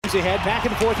Blues ahead, back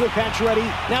and forth with Pacioretty.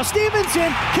 Now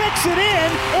Stevenson kicks it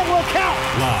in. It will count.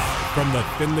 Live from the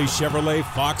Finley Chevrolet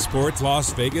Fox Sports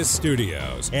Las Vegas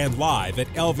studios and live at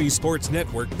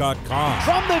lvsportsnetwork.com.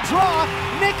 From the draw,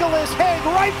 Nicholas Hague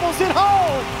rifles it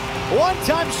home.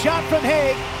 One-time shot from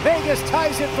Hague. Vegas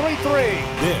ties it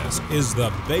 3-3. This is the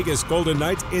Vegas Golden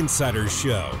Knights Insider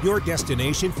Show, your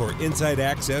destination for inside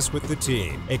access with the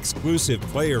team, exclusive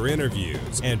player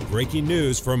interviews, and breaking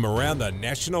news from around the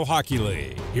National Hockey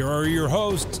League. Here are your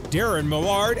hosts, Darren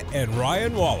Millard and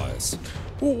Ryan Wallace.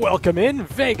 Welcome in,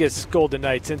 Vegas Golden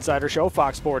Knights Insider Show,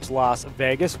 Fox Sports Las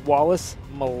Vegas. Wallace,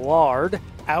 Millard,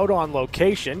 out on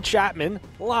location. Chapman,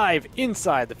 live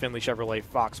inside the Finley Chevrolet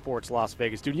Fox Sports Las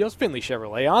Vegas studios. Finley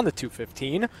Chevrolet on the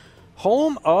 215,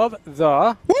 home of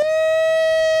the... Woo!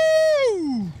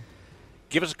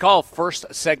 Give us a call.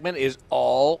 First segment is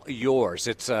all yours.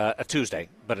 It's a Tuesday,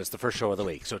 but it's the first show of the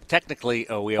week. So technically,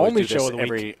 we always Only do show this of the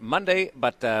every week. Monday,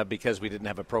 but because we didn't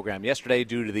have a program yesterday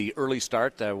due to the early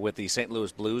start with the St.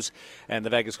 Louis Blues and the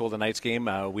Vegas Golden Knights game,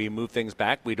 we moved things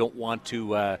back. We don't want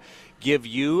to give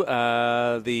you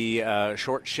the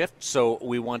short shift, so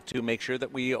we want to make sure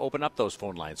that we open up those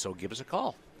phone lines. So give us a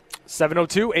call.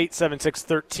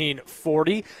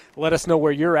 702-876-1340. Let us know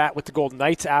where you're at with the Golden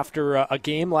Knights after a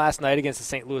game last night against the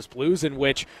St. Louis Blues in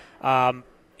which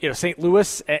St.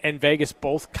 Louis and Vegas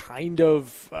both kind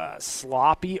of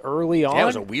sloppy early on. Yeah, it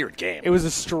was a weird game. It was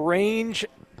a strange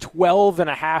 12 and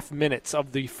a half minutes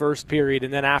of the first period,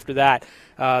 and then after that,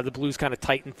 the Blues kind of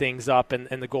tightened things up, and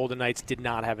the Golden Knights did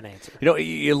not have an answer. You know,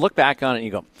 you look back on it and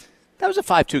you go, that was a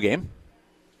 5-2 game.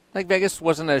 Like, Vegas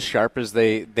wasn't as sharp as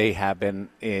they have been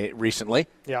recently.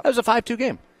 Yeah. That was a 5-2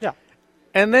 game. Yeah.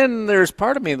 And then there's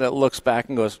part of me that looks back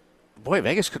and goes, boy,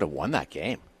 Vegas could have won that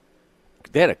game.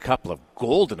 They had a couple of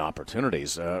golden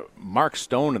opportunities. Mark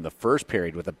Stone in the first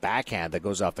period with a backhand that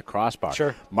goes off the crossbar.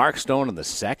 Sure. Mark Stone in the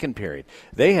second period.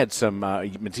 They had some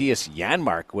Matthias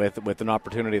Janmark with an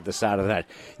opportunity at the side of that.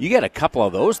 You get a couple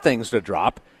of those things to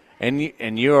drop,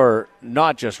 and you're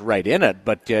not just right in it,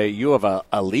 but you have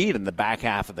a lead in the back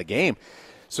half of the game.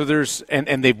 So there's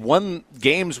and they've won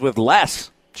games with less.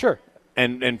 Sure.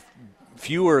 And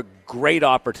fewer great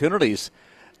opportunities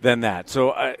than that.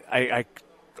 So I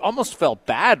almost felt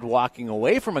bad walking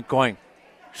away from it going,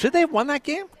 should they have won that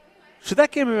game? Should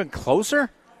that game have been closer?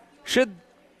 Should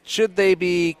they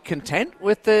be content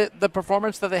with the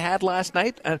performance that they had last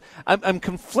night? I'm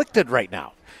conflicted right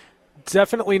now.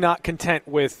 Definitely not content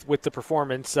with the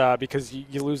performance because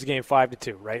you lose the game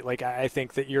 5-2, right? Like, I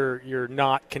think that you're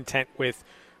not content with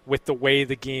the way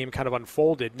the game kind of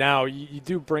unfolded. Now, you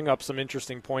do bring up some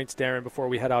interesting points, Darren, before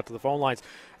we head out to the phone lines,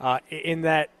 in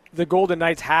that the Golden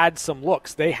Knights had some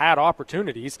looks. They had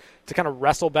opportunities to kind of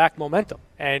wrestle back momentum,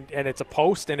 and it's a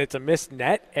post and it's a missed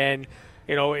net, and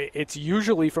it's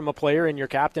usually from a player in your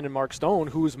captain and Mark Stone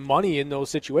who's money in those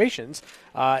situations.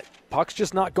 Puck's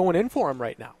just not going in for him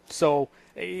right now. So,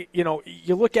 you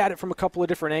look at it from a couple of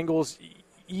different angles.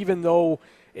 Even though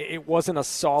it wasn't a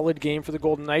solid game for the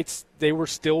Golden Knights, they were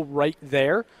still right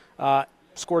there.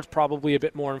 Score's probably a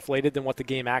bit more inflated than what the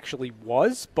game actually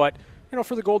was. But,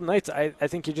 for the Golden Knights, I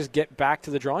think you just get back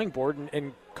to the drawing board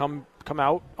and come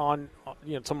out on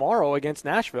tomorrow against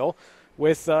Nashville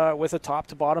with a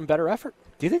top-to-bottom better effort.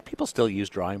 Do you think people still use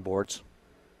drawing boards?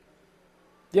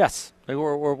 Yes.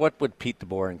 Or what would Pete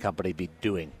DeBoer and company be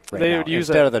doing They now would use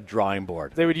instead of the drawing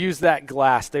board? They would use that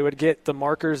glass. They would get the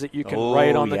markers that you can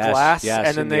write on the glass, yes,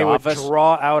 and then in they the would office.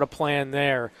 draw out a plan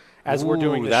there as we're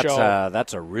doing the show.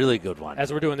 That's a really good one.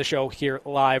 As we're doing the show here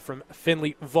live from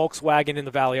Finley Volkswagen in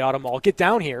the Valley Auto Mall. Get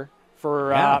down here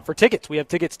for tickets. We have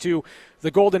tickets to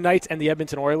the Golden Knights and the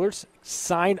Edmonton Oilers.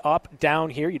 Sign up down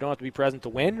here. You don't have to be present to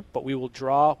win, but we will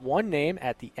draw one name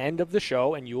at the end of the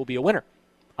show, and you will be a winner.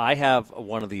 I have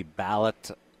one of the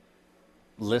ballot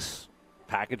list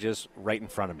packages right in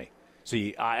front of me. So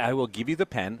I will give you the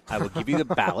pen. I will give you the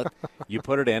ballot. You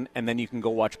put it in, and then you can go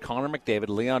watch Connor McDavid,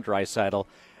 Leon Draisaitl,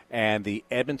 and the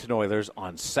Edmonton Oilers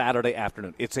on Saturday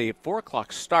afternoon. It's a 4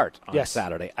 o'clock start on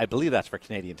Saturday. I believe that's for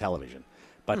Canadian television.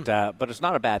 But it's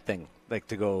not a bad thing, like,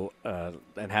 to go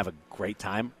and have a great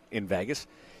time in Vegas.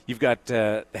 You've got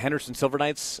the Henderson Silver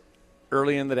Knights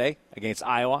early in the day against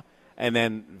Iowa, and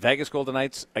then Vegas Golden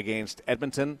Knights against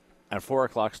Edmonton at a 4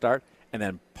 o'clock start, and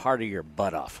then party your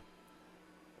butt off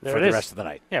for the rest of the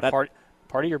night. Yeah,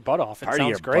 party your butt off. It party sounds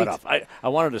your great. butt off. I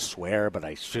wanted to swear, but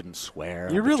I shouldn't swear.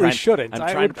 You really shouldn't.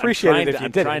 I would appreciate it if you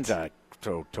didn't. I'm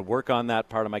trying to work on that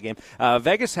part of my game.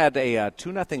 Vegas had a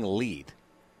 2-0 lead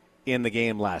in the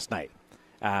game last night.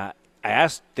 I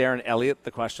asked Darren Elliott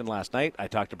the question last night. I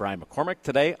talked to Brian McCormick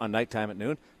today on Nighttime at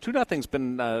Noon. 2-0's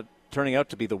been turning out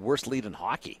to be the worst lead in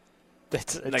hockey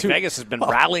Vegas has been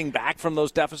rallying back from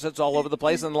those deficits all over the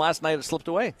place, and last night it slipped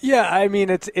away. Yeah, I mean,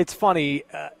 it's funny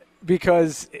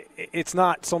because it's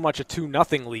not so much a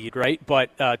 2-0 lead, right?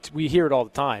 But we hear it all the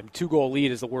time. 2-goal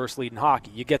lead is the worst lead in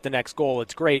hockey. You get the next goal,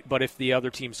 it's great, but if the other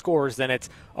team scores, then it's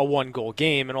a 1-goal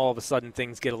game, and all of a sudden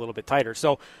things get a little bit tighter.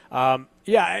 So,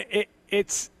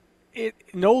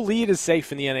 no lead is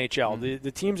safe in the NHL.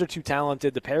 The teams are too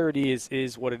talented. The parity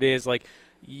is what it is. Like,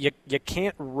 you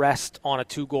can't rest on a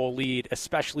 2-goal lead,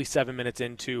 especially 7 minutes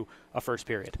into a first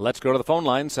period. Let's go to the phone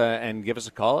lines and give us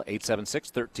a call,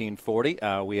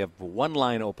 876-1340. We have one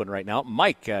line open right now.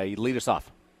 Mike, you lead us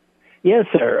off. Yes,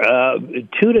 sir.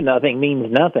 2-0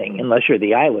 means nothing unless you're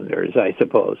the Islanders, I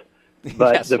suppose.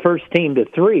 But Yes. The first team to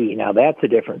 3, now that's a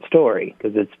different story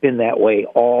because it's been that way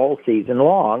all season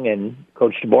long, and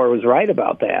Coach DeBoer was right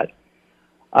about that.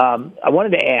 I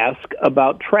wanted to ask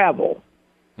about travel.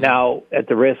 Now, at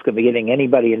the risk of getting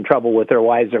anybody in trouble with their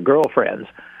wives or girlfriends,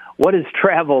 what is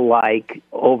travel like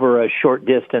over a short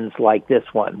distance like this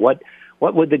one? What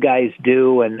would the guys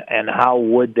do, and how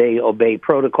would they obey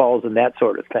protocols and that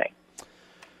sort of thing?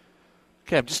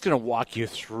 Okay, I'm just going to walk you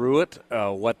through it,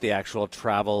 what the actual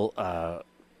travel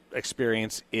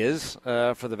experience is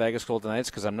for the Vegas Golden Knights,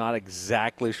 because I'm not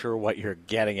exactly sure what you're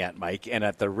getting at, Mike, and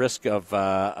at the risk of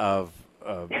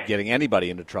getting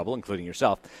anybody into trouble, including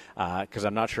yourself, because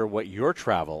I'm not sure what your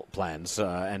travel plans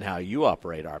and how you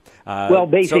operate are. Well,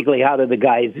 basically, how do the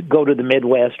guys go to the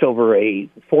Midwest over a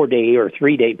 4-day or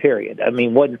 3-day period? I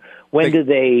mean, when do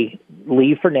they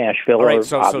leave for Nashville? All right, or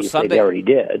so obviously Sunday, they already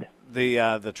did.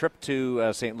 The trip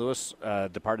to St. Louis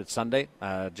departed Sunday,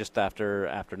 just after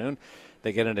afternoon.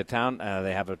 They get into town.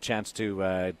 They have a chance to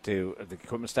the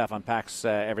equipment staff unpacks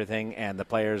everything, and the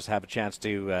players have a chance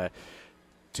to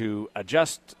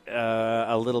adjust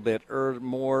a little bit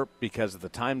more because of the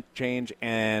time change,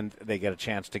 and they get a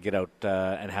chance to get out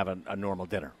and have a normal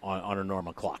dinner on a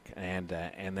normal clock, and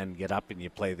then get up and you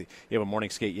have a morning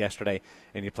skate yesterday,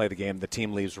 and you play the game. The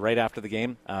team leaves right after the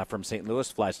game from St. Louis,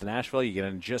 flies to Nashville. You get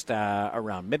in just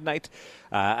around midnight,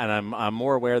 and I'm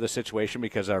more aware of the situation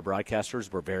because our broadcasters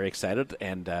were very excited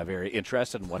and very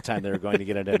interested in what time they were going to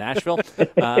get into Nashville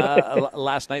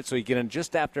last night. So you get in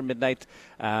just after midnight,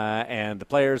 and the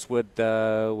players would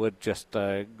just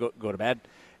go to bed,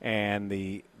 and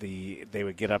they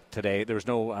would get up today. There was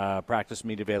no practice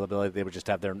meet availability. They would just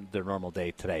have their normal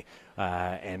day today,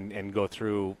 and go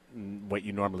through what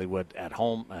you normally would at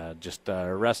home. Just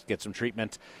rest, get some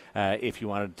treatment if you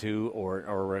wanted to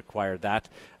or required that.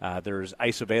 There's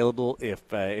ice available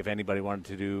if anybody wanted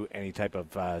to do any type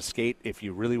of skate. If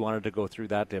you really wanted to go through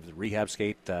that, they have the rehab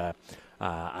skate.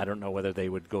 I don't know whether they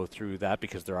would go through that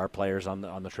because there are players on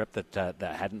the trip that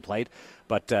hadn't played.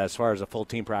 But as far as a full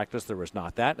team practice, there was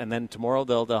not that. And then tomorrow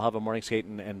they'll have a morning skate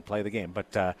and play the game.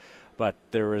 But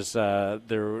there was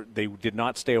they did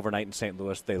not stay overnight in St.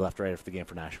 Louis. They left right after the game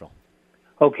for Nashville.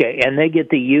 Okay, and they get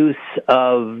the use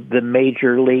of the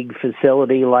major league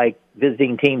facility like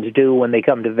visiting teams do when they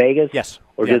come to Vegas? Yes.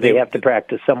 Or do they have to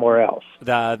practice somewhere else?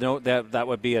 No, that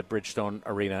would be at Bridgestone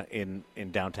Arena in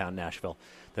downtown Nashville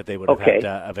that they would have had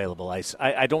available ice.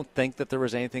 I don't think that there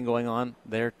was anything going on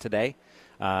there today.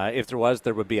 If there was,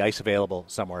 there would be ice available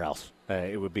somewhere else.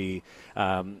 It would be,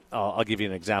 I'll give you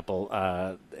an example.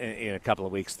 In a couple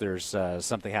of weeks, there's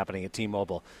something happening at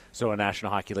T-Mobile. So a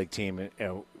National Hockey League team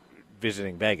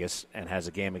visiting Vegas and has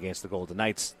a game against the Golden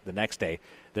Knights the next day,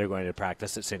 they're going to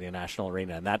practice at City National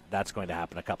Arena, and that's going to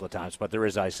happen a couple of times. But there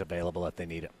is ice available if they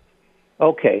need it.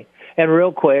 Okay. And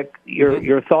real quick,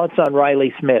 your thoughts on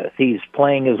Riley Smith. He's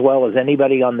playing as well as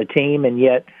anybody on the team, and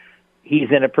yet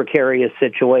he's in a precarious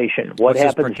situation. What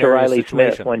happens to Riley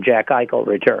Smith when Jack Eichel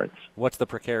returns? What's the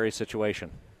precarious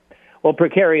situation? Well,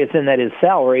 precarious in that his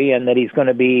salary and that he's going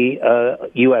to be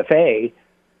UFA.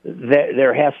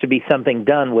 There has to be something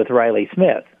done with Riley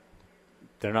Smith.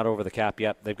 They're not over the cap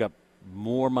yet. They've got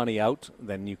more money out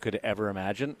than you could ever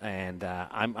imagine, and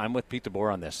I'm with Pete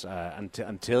DeBoer on this.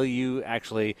 Until you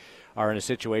actually are in a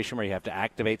situation where you have to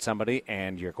activate somebody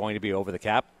and you're going to be over the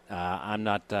cap, I'm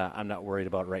not worried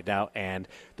about it right now. And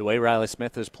the way Riley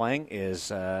Smith is playing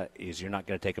is you're not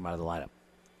going to take him out of the lineup.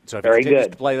 So if he continues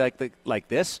to play like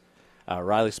this,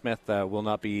 Riley Smith will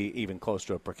not be even close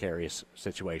to a precarious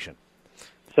situation.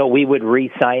 So we would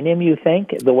re-sign him, you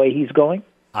think, the way he's going?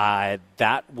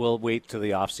 That will wait to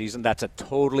the offseason. That's a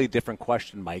totally different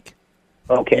question, Mike.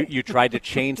 Okay. You tried to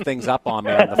change things up on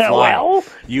me on the fly. Well,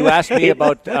 you asked me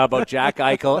about Jack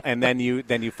Eichel, and then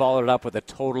you followed it up with a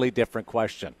totally different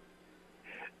question.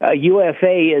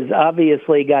 UFA has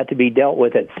obviously got to be dealt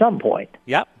with at some point.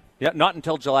 Yep. Not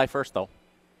until July 1st, though.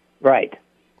 Right.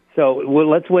 So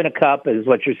let's win a cup, is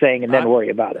what you're saying, and then worry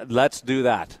about it. Let's do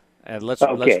that. And let's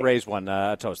raise one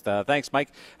toast. Thanks, Mike.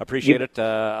 Appreciate it.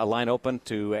 A line open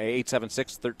to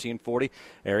 876-1340,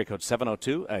 area code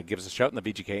 702. Give us a shout in the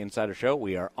VGK Insider Show.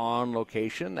 We are on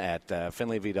location at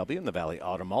Finley VW in the Valley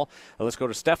Auto Mall. Let's go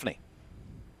to Stephanie.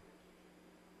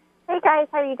 Hey, guys.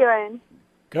 How are you doing?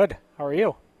 Good. How are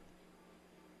you?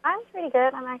 I'm pretty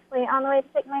good. I'm actually on the way to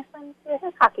take my son to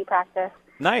his hockey practice.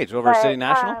 Nice. Over at City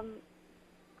National?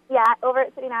 Yeah, over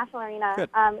at City National Arena. Good.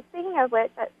 Speaking of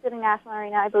which, at City National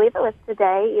Arena, I believe it was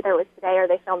today, either it was today or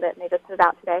they filmed it and they just put it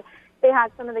out today. They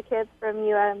had some of the kids from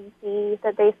UMC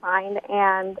that they signed,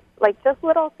 and, like, just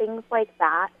little things like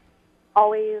that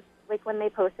always, like, when they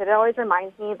post it, it always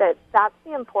reminds me that that's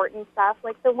the important stuff,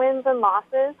 like the wins and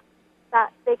losses,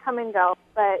 that they come and go.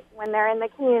 But when they're in the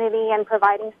community and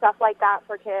providing stuff like that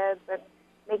for kids and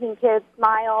making kids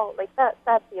smile, like,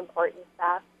 that's the important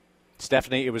stuff.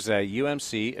 Stephanie, it was a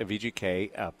UMC, a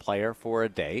VGK player for a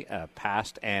day.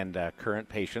 Past and current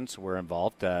patients were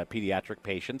involved, pediatric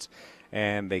patients,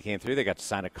 and they came through. They got to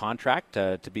sign a contract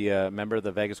to be a member of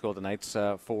the Vegas Golden Knights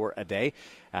for a day.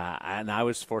 And I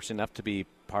was fortunate enough to be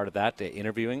part of that,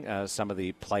 interviewing some of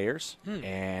the players,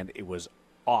 and it was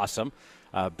awesome.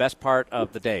 Best part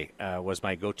of the day was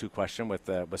my go-to question with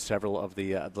several of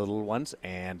the little ones,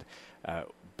 and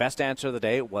best answer of the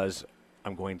day was,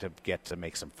 I'm going to get to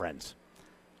make some friends.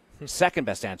 Second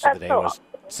best answer of the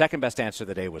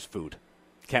day was food.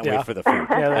 Can't wait for the food.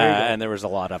 And there was a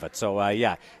lot of it. So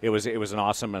it was an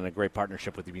awesome and a great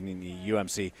partnership with the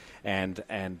UMC and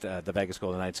the Vegas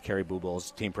Golden Knights. Kerry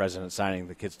Boobles, team president, signing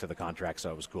the kids to the contract.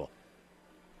 So it was cool.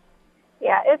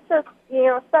 Yeah, it's just,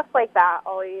 stuff like that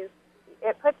always,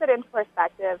 it puts it into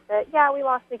perspective that, we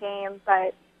lost the game,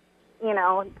 but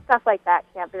stuff like that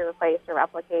can't be replaced or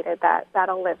replicated.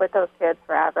 That'll live with those kids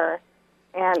forever.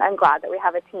 And I'm glad that we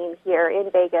have a team here in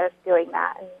Vegas doing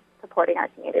that and supporting our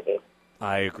community.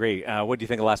 I agree. What do you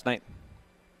think of last night?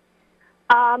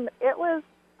 It was,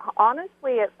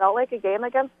 honestly, it felt like a game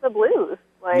against the Blues.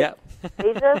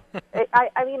 They just, I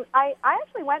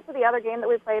actually went to the other game that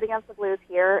we played against the Blues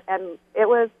here, and it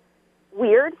was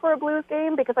weird for a Blues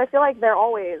game because I feel like they're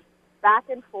always back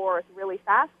and forth, really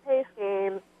fast-paced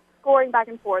games, scoring back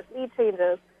and forth, lead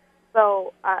changes.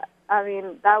 So,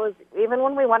 that was, even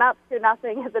when we went up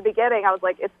 2-0 at the beginning, I was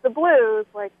like, it's the Blues,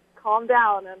 calm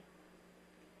down. And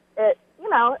it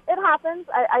happens.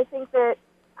 I think that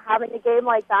having a game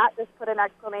like that just put an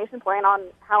exclamation point on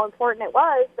how important it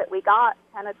was that we got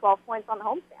 10 to 12 points on the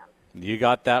homestand. You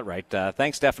got that right.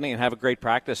 Thanks, Stephanie, and have a great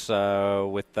practice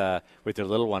with your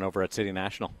little one over at City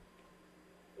National.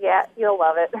 Yeah, you'll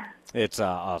love it. It's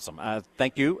awesome.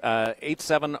 Thank you.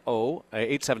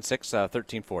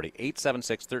 876-1340.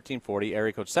 876-1340,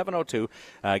 area code 702.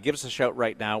 Give us a shout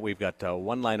right now. We've got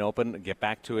one line open. Get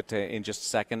back to it in just a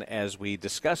second as we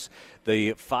discuss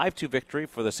the 5-2 victory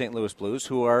for the St. Louis Blues,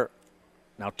 who are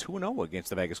now 2-0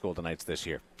 against the Vegas Golden Knights this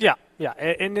year. Yeah.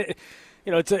 And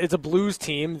it's a Blues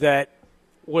team that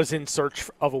was in search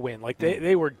of a win.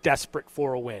 They were desperate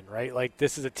for a win, right?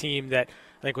 This is a team that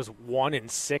I think was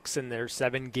 1-6 in their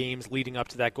 7 games leading up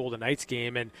to that Golden Knights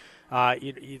game, and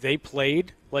they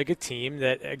played like a team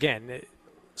that, again,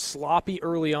 sloppy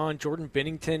early on. Jordan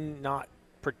Binnington not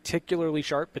particularly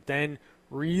sharp, but then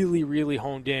really, really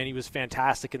honed in. He was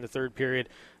fantastic in the third period.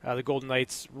 The Golden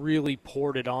Knights really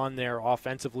poured it on there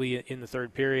offensively in the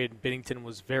third period. Binnington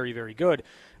was very, very good.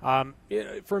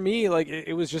 For me,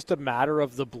 it was just a matter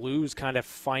of the Blues kind of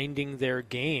finding their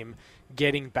game,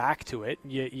 getting back to it.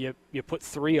 You put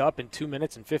 3 up in 2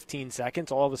 minutes and 15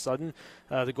 seconds. All of a sudden,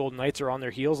 the Golden Knights are on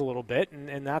their heels a little bit,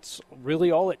 and that's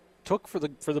really all it took for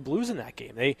the Blues in that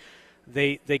game.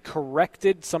 They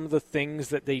corrected some of the things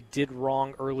that they did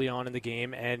wrong early on in the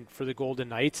game, and for the Golden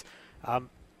Knights,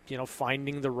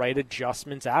 finding the right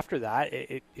adjustments after that,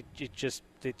 it just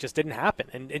didn't happen.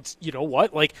 And it's,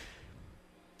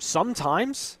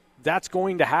 sometimes that's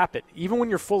going to happen. Even when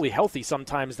you're fully healthy,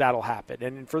 sometimes that'll happen.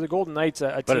 And for the Golden Knights,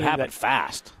 but it happened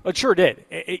fast. It sure did.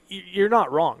 You're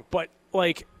not wrong, but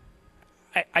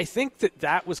I think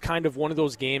that was kind of one of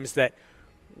those games that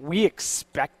we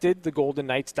expected the Golden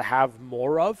Knights to have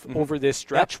more of over this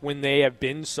stretch when they have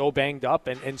been so banged up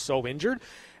and so injured.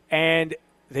 And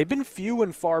they've been few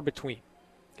and far between.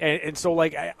 And so,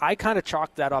 I kind of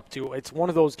chalked that up to, it's one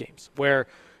of those games where,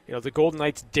 the Golden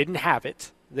Knights didn't have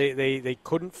it. They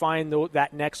couldn't find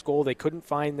that next goal. They couldn't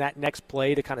find that next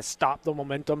play to kind of stop the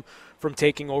momentum from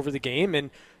taking over the game. And,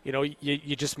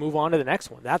 you just move on to the next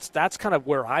one. That's kind of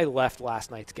where I left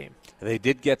last night's game. They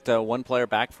did get one player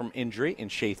back from injury in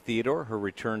Shea Theodore, who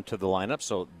returned to the lineup.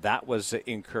 So that was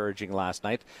encouraging last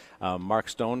night. Mark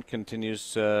Stone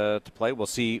continues to play. We'll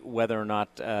see whether or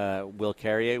not Will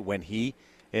Carrier, when he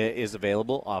is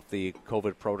available off the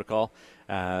COVID protocol.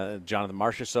 Jonathan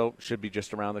Marchessault should be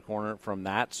just around the corner from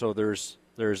that. So there's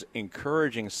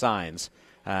encouraging signs.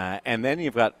 And then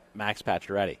you've got Max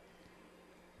Pacioretty.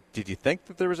 Did you think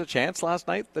that there was a chance last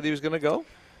night that he was going to go?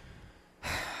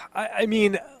 I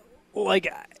mean,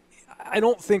 like, I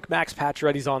don't think Max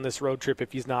Pacioretty's on this road trip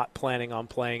if he's not planning on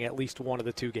playing at least one of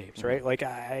the two games, right? Like,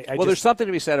 there's something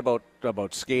to be said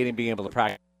about skating, being able to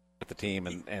practice with the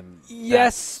team, and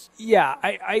yes, yeah.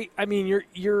 I mean,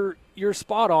 you're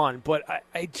spot on, but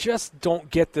I just don't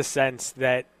get the sense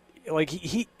that, like,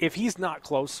 he if he's not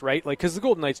close, right? Like, because the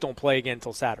Golden Knights don't play again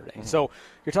until Saturday. Mm-hmm. So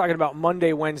you're talking about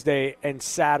Monday, Wednesday, and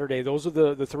Saturday. Those are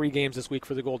the 3 games this week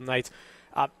for the Golden Knights.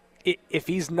 If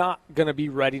he's not going to be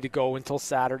ready to go until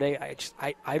Saturday,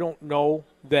 I don't know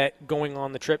that going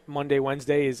on the trip Monday,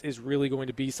 Wednesday is really going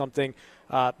to be something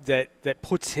that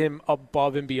puts him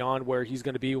above and beyond where he's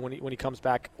going to be when he comes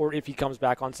back, or if he comes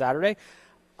back on Saturday.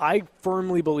 I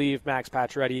firmly believe Max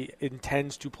Pacioretty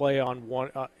intends to play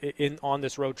on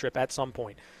this road trip at some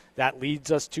point. That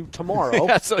leads us to tomorrow.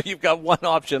 Yeah, so you've got one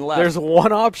option left. There's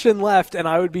one option left, and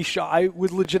I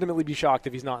would legitimately be shocked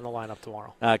if he's not in the lineup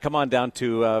tomorrow. Come on down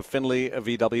to Findlay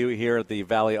VW here at the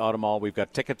Valley Auto Mall. We've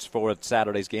got tickets for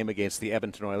Saturday's game against the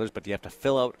Edmonton Oilers, but you have to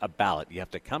fill out a ballot. You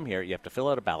have to come here. You have to fill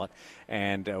out a ballot,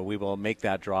 and we will make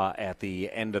that draw at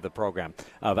the end of the program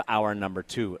of hour number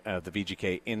 2 of the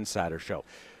VGK Insider Show.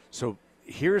 So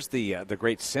here's the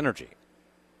great synergy.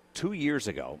 2 years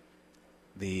ago,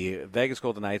 the Vegas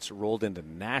Golden Knights rolled into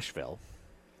Nashville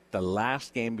the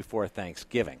last game before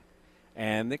Thanksgiving.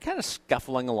 And they're kind of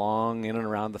scuffling along in and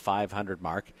around the 500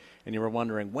 mark. And you were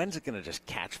wondering, when's it going to just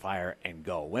catch fire and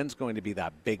go? When's going to be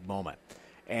that big moment?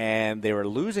 And they were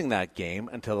losing that game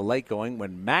until the late going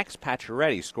when Max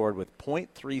Pacioretty scored with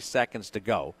 0.3 seconds to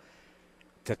go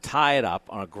to tie it up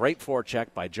on a great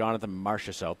forecheck by Jonathan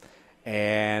Marchessault.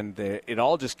 And it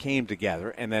all just came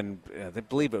together. And then I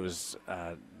believe it was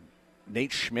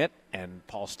Nate Schmidt and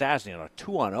Paul Stastny on a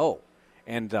 2-on-0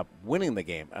 ended up winning the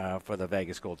game for the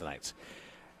Vegas Golden Knights.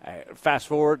 Fast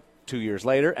forward 2 years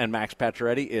later, and Max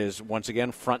Pacioretty is once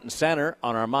again front and center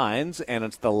on our minds, and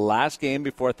it's the last game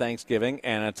before Thanksgiving,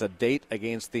 and it's a date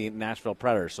against the Nashville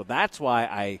Predators. So that's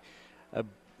why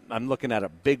I'm looking at a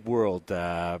big world,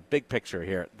 big picture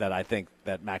here that I think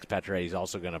that Max Pacioretty is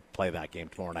also going to play that game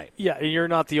tomorrow night. Yeah, you're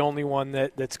not the only one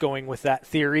that's going with that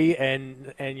theory,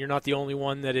 and you're not the only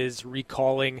one that is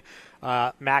recalling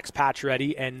Max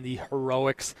Pacioretty and the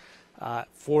heroics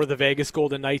for the Vegas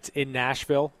Golden Knights in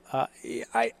Nashville. I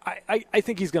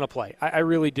think he's going to play. I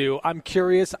really do. I'm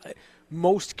curious.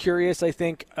 Most curious, I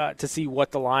think, to see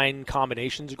what the line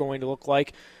combinations are going to look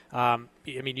like. I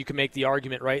mean, you can make the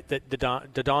argument, right, that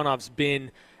Dodonov's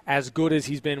been as good as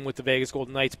he's been with the Vegas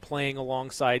Golden Knights playing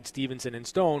alongside Stevenson and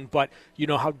Stone, but you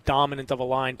know how dominant of a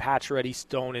line Pacioretty,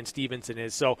 Stone, and Stevenson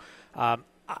is. So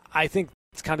I think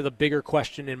it's kind of the bigger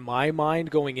question in my mind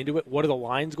going into it. What are the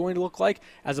lines going to look like,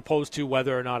 as opposed to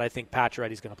whether or not I think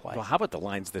Pacioretty's going to play? Well, how about the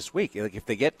lines this week? Like if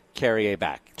they get Carrier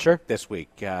back this week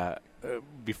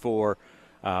before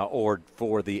or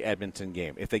for the Edmonton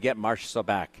game, if they get Marchessault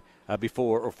back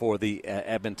before or for the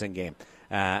Edmonton game,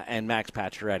 and Max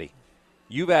Pacioretty,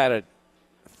 you've added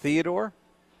Theodore,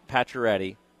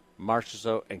 Pacioretty,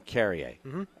 Marchessault, and Carrier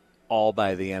all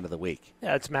by the end of the week.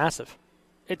 Yeah, it's massive.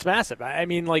 It's massive. I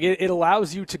mean, like, it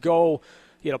allows you to go,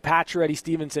 you know, Pacioretty,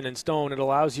 Stevenson, and Stone. It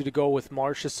allows you to go with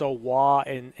Marchessault, Waugh,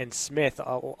 and Smith,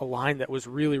 a line that was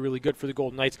really, really good for the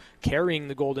Golden Knights, carrying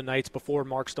the Golden Knights before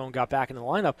Mark Stone got back in the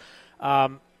lineup.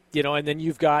 You know, and then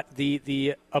you've got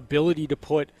the ability to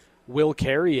put Will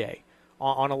Carrier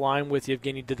on a line with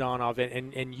Evgeny Dodonov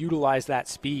and utilize that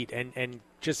speed and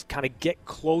just kind of get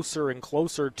closer and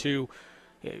closer to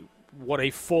what a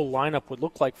full lineup would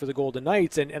look like for the Golden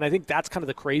Knights. And I think that's kind of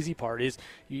the crazy part is,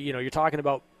 you know, you're talking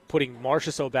about putting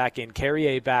Marchessault back in,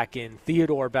 Carrier back in,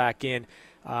 Theodore back in,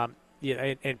 you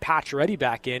know, and Pacioretty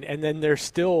back in, and then there's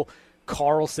still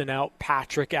Carlson out,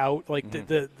 Patrick out. Like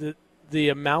the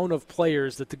amount of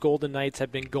players that the Golden Knights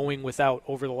have been going without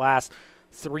over the last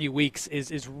 3 weeks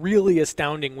is really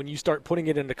astounding when you start putting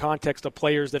it into context of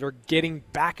players that are getting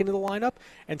back into the lineup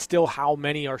and still how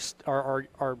many are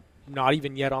not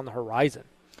even yet on the horizon.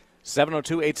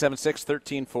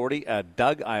 702-876-1340.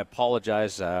 Doug, I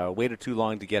apologize. Waited too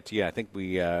long to get to you. I think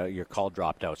your call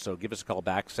dropped out. So give us a call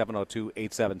back,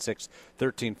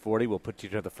 702-876-1340. We'll put you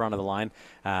to the front of the line.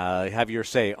 Have your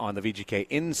say on the VGK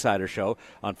Insider Show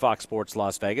on Fox Sports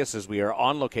Las Vegas as we are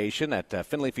on location at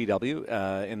Findlay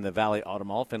VW in the Valley Auto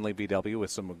Mall. Findlay VW with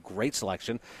some great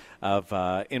selection of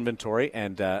inventory.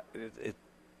 And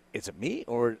is it me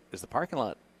or is the parking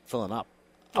lot filling up?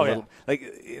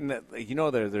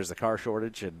 There's a car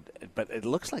shortage, but it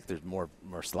looks like there's more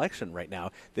selection right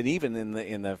now than even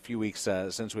in the few weeks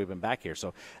since we've been back here.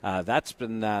 So that's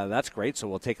great. So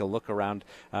we'll take a look around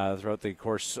throughout the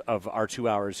course of our 2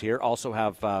 hours here. Also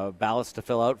have ballots to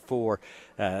fill out for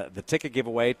the ticket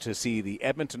giveaway to see the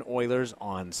Edmonton Oilers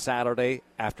on Saturday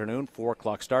afternoon,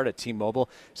 4:00 start at T-Mobile.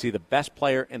 See the best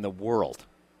player in the world.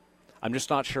 I'm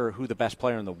just not sure who the best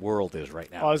player in the world is right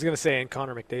now. I was going to say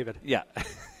Connor McDavid. Yeah,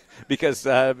 because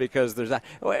there's that.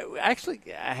 Actually,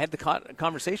 I had the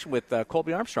conversation with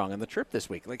Colby Armstrong on the trip this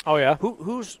week. Like, oh yeah,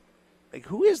 who is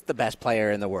the best player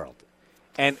in the world?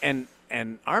 And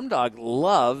Armdog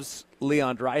loves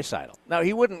Leon Draisaitl. Now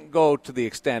he wouldn't go to the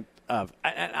extent of.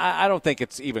 I don't think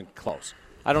it's even close.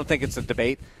 I don't think it's a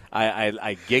debate.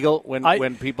 I giggle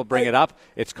when people bring it up.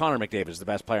 It's Connor McDavid is the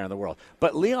best player in the world.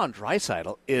 But Leon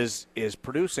Draisaitl is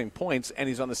producing points, and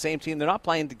he's on the same team. They're not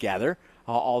playing together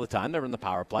all the time. They're in the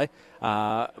power play.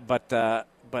 But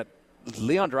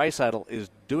Leon Draisaitl is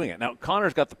doing it. Now,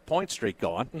 Connor's got the point streak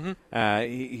going.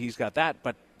 Mm-hmm. He's got that.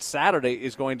 But Saturday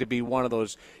is going to be one of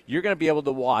those you're going to be able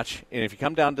to watch. And if you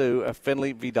come down to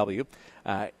Findlay VW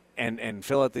and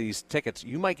fill out these tickets,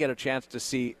 you might get a chance to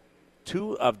see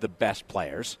two of the best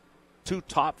players, two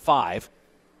top 5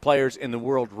 players in the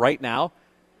world right now,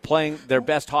 playing their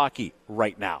best hockey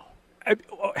right now.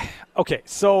 Okay,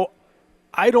 so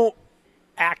I don't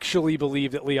actually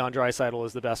believe that Leon Draisaitl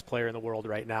is the best player in the world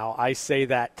right now. I say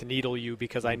that to needle you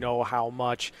because I know how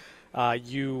much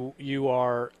you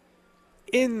are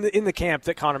in the camp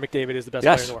that Connor McDavid is the best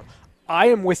player in the world. I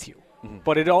am with you,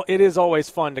 but it is always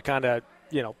fun to kind of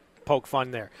poke fun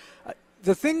there.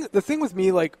 The thing with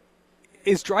me, like,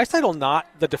 is Draisaitl not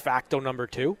the de facto number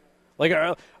 2? Like,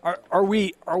 are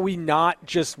we not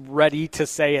just ready to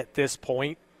say at this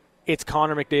point it's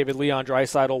Connor McDavid, Leon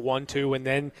Draisaitl 1, 2, and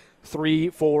then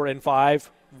 3, 4, and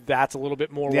 5? That's a little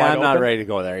bit more wide open. Yeah, I'm not ready to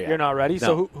go there yet. You're not ready? No.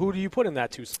 So who do you put in that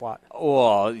 2 slot?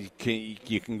 Well,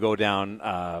 you can go down.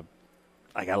 I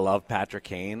love Patrick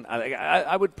Kane.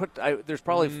 I would put. There's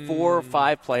probably 4 or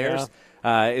 5 players. Yeah.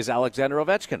 Is Alexander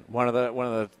Ovechkin one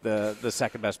of the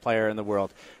second best player in the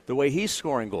world? The way he's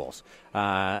scoring goals,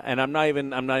 and I'm not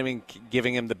even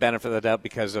giving him the benefit of the doubt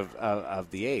because of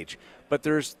the age. But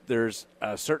there's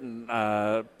certain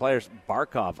players.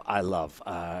 Barkov, I love.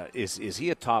 Is he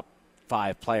a top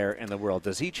 5 player in the world?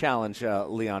 Does he challenge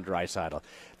Leon Draisaitl?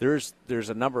 There's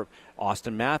a number of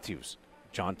Austin Matthews,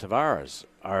 John Tavares.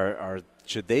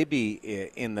 Should they be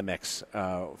in the mix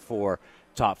for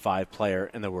top 5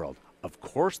 player in the world? Of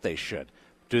course they should.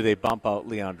 Do they bump out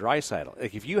Leon Draisaitl?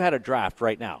 Like, if you had a draft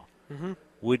right now,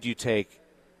 would you take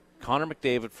Connor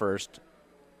McDavid first,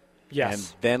 yes, and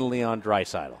then Leon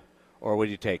Draisaitl, or would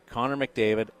you take Connor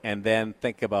McDavid and then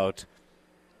think about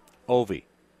Ovi,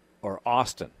 or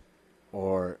Austin,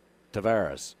 or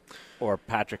Tavares, or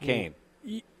Patrick Kane?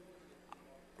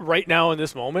 Right now, in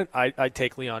this moment, I'd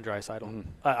take Leon Draisaitl.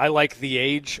 I like the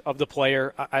age of the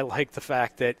player. I like the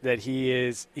fact that he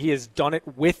has done it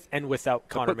with and without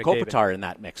Connor McDavid. Kopitar in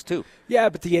that mix too. Yeah,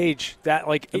 but the age that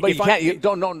like. But you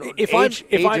don't know. Age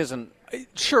isn't.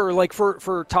 Sure, like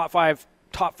for top five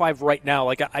right now,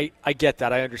 like I get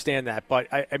that, I understand that,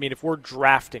 but I mean, if we're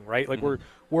drafting, right, like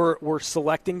we're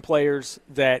selecting players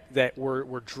that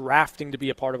we're drafting to be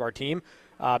a part of our team,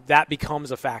 that becomes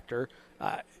a factor.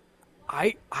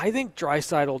 I think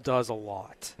Draisaitl does a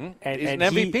lot, and he's an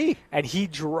MVP, and he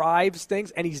drives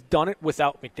things, and he's done it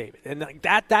without McDavid, and like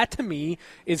that to me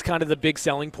is kind of the big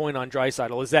selling point on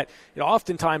Draisaitl, is that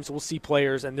oftentimes we'll see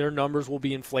players and their numbers will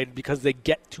be inflated because they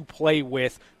get to play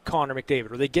with Connor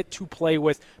McDavid, or they get to play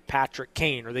with Patrick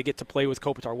Kane, or they get to play with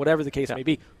Kopitar, whatever the case may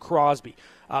be, Crosby.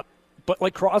 But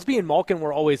like Crosby and Malkin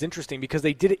were always interesting because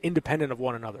they did it independent of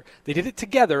one another. They did it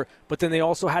together, but then they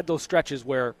also had those stretches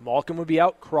where Malkin would be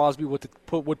out, Crosby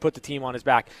would put the team on his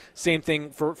back. Same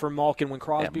thing for Malkin when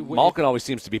Crosby. Malkin always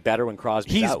seems to be better when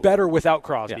Crosby's out. He's better without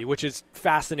Crosby, which is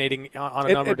fascinating on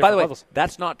a number of different by the way, levels.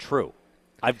 That's not true.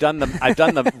 I've done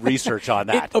the research on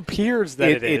that. It appears that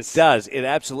it is. It does. It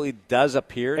absolutely does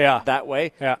appear that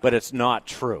way, but it's not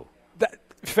true.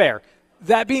 Fair.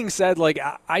 That being said, like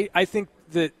I think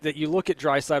that you look at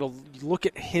Draisaitl, you look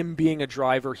at him being a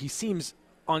driver, he seems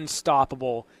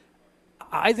unstoppable.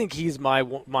 I think he's my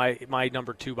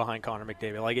number 2 behind Connor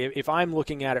McDavid. Like if I'm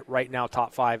looking at it right now,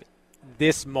 top 5,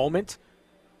 this moment,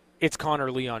 it's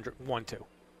Connor, Leon 1, 2.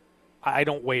 I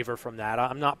don't waver from that.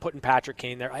 I'm not putting Patrick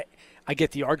Kane there. I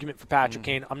get the argument for Patrick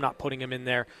Kane. I'm not putting him in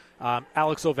there.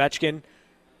 Alex Ovechkin,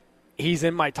 he's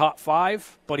in my top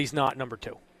 5, but he's not number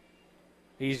 2.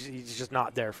 He's just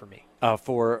not there for me.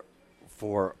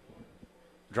 For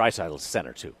Draisaitl's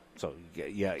center too. So,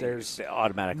 yeah, there's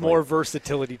automatically more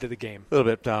versatility to the game. A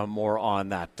little bit more on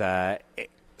that.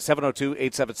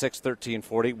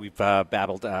 702-876-1340. We've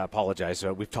babbled. Apologize.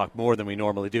 We've talked more than we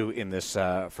normally do in this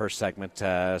first segment.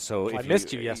 So I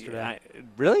missed you yesterday.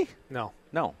 Really? No.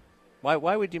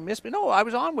 Why would you miss me? No, I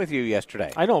was on with you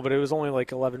yesterday. I know, but it was only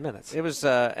like 11 minutes. It was,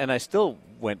 and I still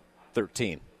went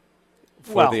 13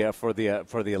 for the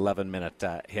 11-minute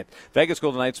hit. Vegas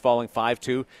Golden Knights falling 5-2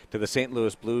 to the St.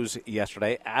 Louis Blues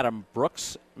yesterday. Adam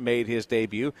Brooks made his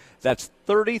debut. That's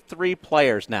 33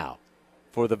 players now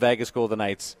for the Vegas Golden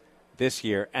Knights this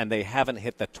year, and they haven't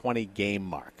hit the 20-game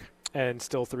mark. And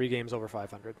still 3 games over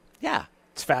 500. Yeah.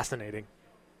 It's fascinating.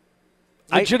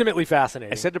 Legitimately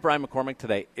fascinating. I said to Brian McCormick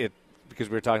today, because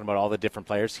we were talking about all the different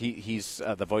players, he's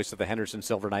the voice of the Henderson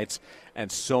Silver Knights, and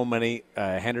so many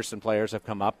Henderson players have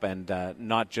come up and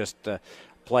not just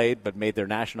played but made their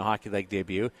National Hockey League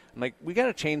debut. I'm like, we got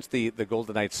to change the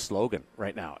Golden Knights slogan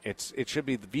right now. It should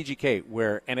be the VGK,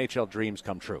 where NHL dreams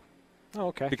come true. Oh,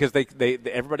 okay. Because they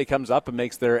everybody comes up and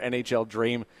makes their NHL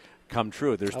dream come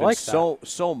true. There's been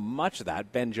so much of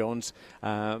that. Ben Jones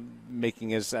making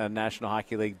his National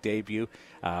Hockey League debut.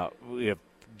 We have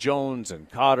Jones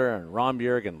and Cotter and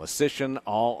Rondbjerg and Leschyshyn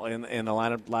all in the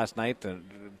lineup last night, and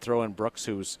throw in Brooks,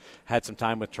 who's had some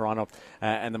time with Toronto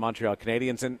and the Montreal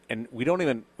Canadiens, and we don't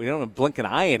even blink an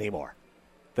eye anymore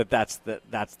that's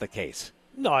the case.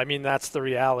 No, I mean, that's the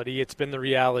reality. It's been the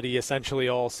reality essentially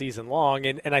all season long.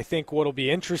 And I think what'll be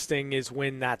interesting is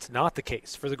when that's not the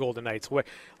case for the Golden Knights.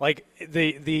 Like,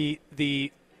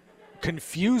 the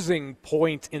confusing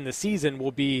point in the season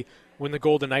will be when the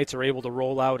Golden Knights are able to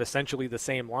roll out essentially the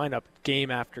same lineup game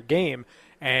after game,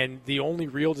 and the only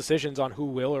real decisions on who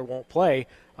will or won't play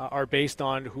are based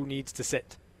on who needs to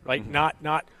sit, right? Mm-hmm.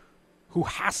 Not who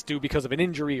has to because of an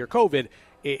injury or COVID.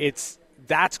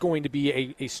 That's going to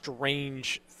be a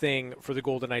strange thing for the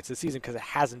Golden Knights this season because it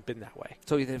hasn't been that way.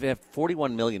 So they have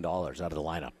 $41 million out of the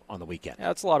lineup on the weekend. Yeah,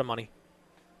 that's a lot of money.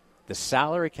 The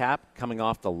salary cap coming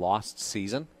off the lost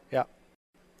season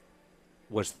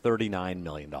was $39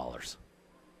 million.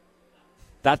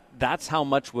 That's how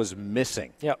much was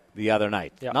missing the other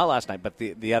night. Yep. Not last night, but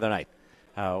the other night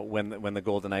when the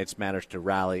Golden Knights managed to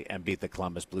rally and beat the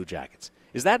Columbus Blue Jackets.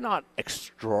 Is that not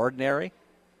extraordinary?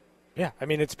 Yeah, I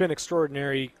mean, it's been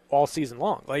extraordinary all season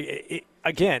long. Like,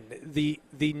 again,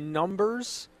 the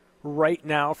numbers right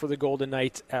now for the Golden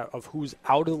Knights of who's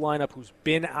out of the lineup, who's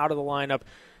been out of the lineup,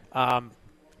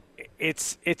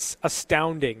 it's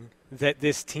astounding that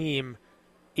this team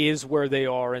is where they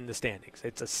are in the standings.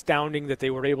 It's astounding that they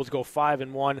were able to go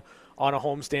 5-1 on a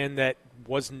homestand that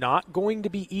was not going to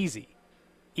be easy.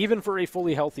 Even for a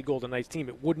fully healthy Golden Knights team,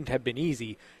 it wouldn't have been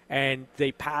easy, and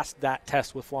they passed that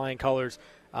test with flying colors.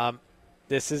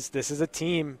 This is a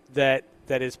team that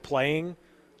is playing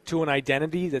to an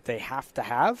identity that they have to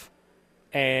have,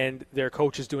 and their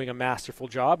coach is doing a masterful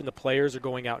job, and the players are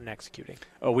going out and executing.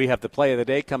 We have the play of the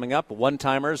day coming up.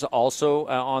 One-timers also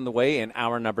on the way in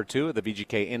hour number 2 of the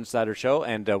VGK Insider Show,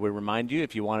 and we remind you,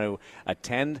 if you want to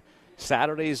attend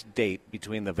Saturday's date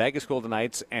between the Vegas Golden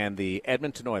Knights and the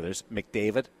Edmonton Oilers,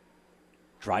 McDavid,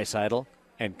 Draisaitl,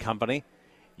 and company,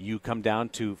 you come down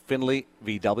to Findlay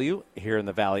VW here in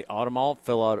the Valley Auto Mall,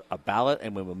 fill out a ballot,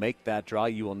 and when we make that draw,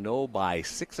 you will know by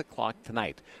 6 o'clock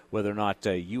tonight whether or not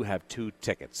you have 2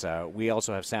 tickets. We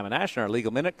also have Sam and Ash in our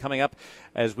Legal Minute coming up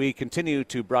as we continue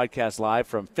to broadcast live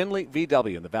from Findlay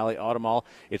VW in the Valley Auto Mall.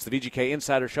 It's the VGK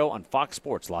Insider Show on Fox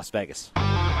Sports Las Vegas.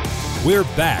 We're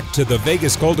back to the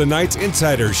Vegas Golden Knights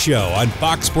Insider Show on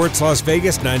Fox Sports Las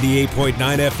Vegas, 98.9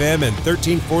 FM and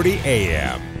 1340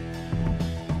 AM.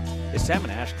 Is Sam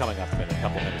and Ash coming up in a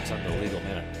couple minutes on the Legal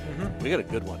Minute? Mm-hmm. We got a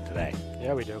good one today.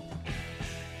 Yeah, we do.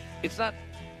 It's not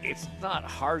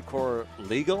hardcore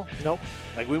legal. Nope.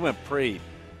 Like, we went pretty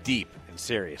deep and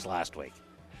serious last week.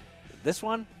 This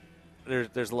one,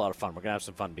 there's a lot of fun. We're going to have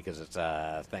some fun because it's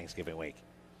Thanksgiving week.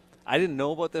 I didn't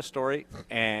know about this story,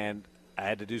 and I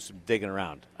had to do some digging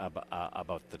around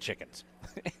about the chickens.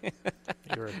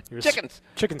 Chickens.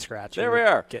 Chicken scratch. There we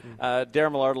are.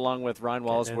 Darren Millard along with Ryan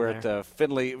Wallace. We're at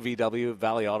Findlay VW,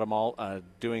 Valley Auto Mall,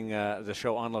 doing the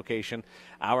show on location.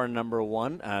 Hour number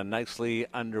 1, nicely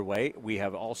underway. We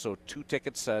have also 2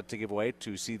 tickets to give away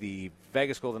to see the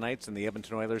Vegas Golden Knights and the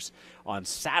Edmonton Oilers on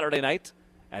Saturday night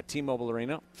at T-Mobile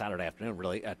Arena. Saturday afternoon,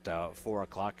 really, at 4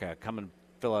 o'clock. Come and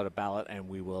fill out a ballot, and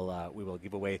we will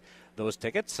give away those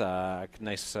tickets.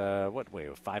 Nice,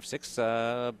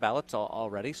 5-6 ballots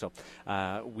already. So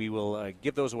we will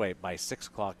give those away by 6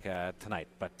 o'clock tonight.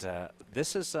 But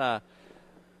this is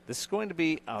going to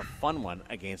be a fun one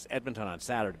against Edmonton on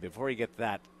Saturday. Before you get to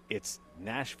that, it's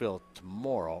Nashville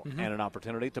tomorrow, and an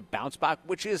opportunity to bounce back,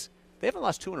 which is they haven't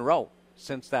lost 2 in a row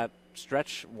since that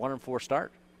stretch 1-4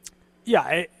 start.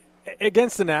 Yeah,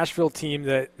 against the Nashville team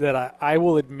that I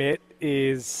will admit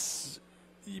is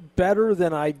better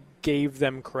than I gave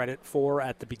them credit for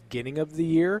at the beginning of the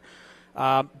year.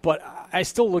 But I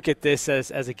still look at this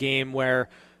as a game where,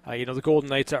 the Golden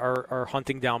Knights are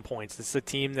hunting down points. This is a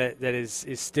team that is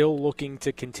still looking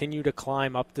to continue to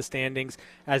climb up the standings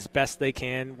as best they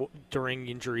can during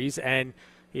injuries, and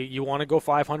you want to go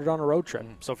 500 on a road trip.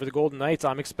 So for the Golden Knights,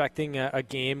 I'm expecting a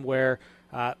game where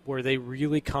they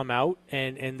really come out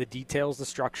and the details, the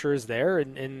structure is there,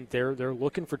 and they're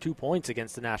looking for 2 points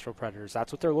against the Nashville Predators.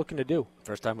 That's what they're looking to do.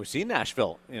 First time we've seen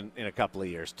Nashville in a couple of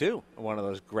years, too. One of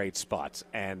those great spots.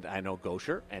 And I know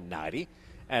Gaucher and Nighty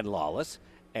and Lawless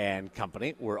and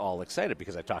company were all excited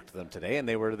because I talked to them today, and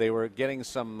they were getting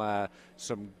some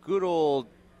good old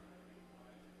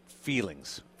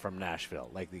feelings from Nashville,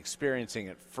 like the experiencing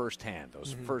it firsthand,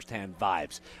 those firsthand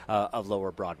vibes of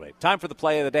Lower Broadway. Time for the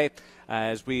play of the day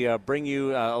as we bring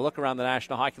you a look around the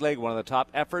National Hockey League, one of the top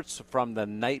efforts from the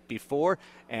night before.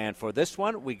 And for this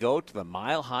one, we go to the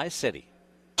Mile High City.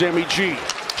 Sammy G.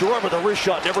 Gerard with a wrist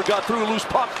shot, never got through, loose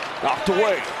puck, knocked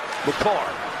away.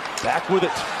 McCarr back with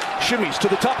it, shimmies to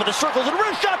the top of the circles and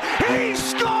wrist shot, he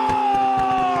scores!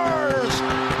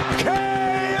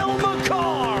 Cale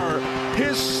Makar,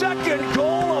 his second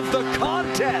goal of the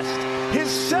contest, his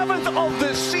 7th of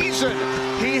the season.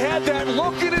 He had that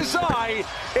look in his eye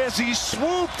as he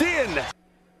swooped in.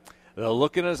 The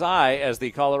look in his eye as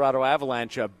the Colorado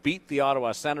Avalanche beat the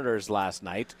Ottawa Senators last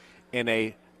night in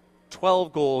a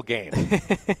 12-goal game.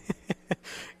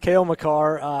 Cale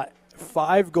Makar,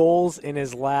 5 goals in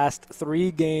his last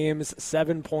 3 games,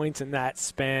 7 points in that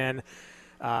span,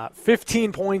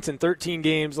 15 points in 13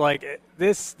 games. Like,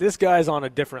 this guy's on a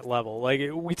different level. Like,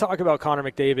 we talk about Connor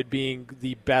McDavid being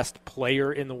the best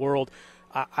player in the world.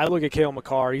 I look at Cale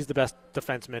Makar. He's the best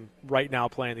defenseman right now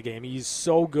playing the game. He's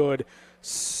so good,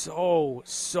 so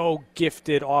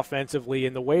gifted offensively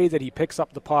in the way that he picks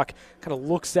up the puck, kind of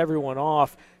looks everyone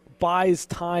off, buys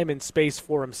time and space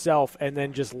for himself, and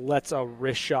then just lets a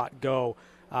wrist shot go.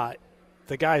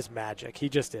 The guy's magic. He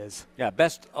just is. Yeah,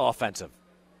 best offensive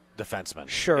defenseman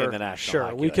in the National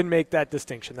Hockey We League. can make that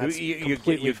distinction. That's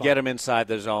completely you fine. get him inside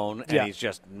the zone, and he's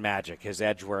just magic. His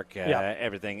edge work,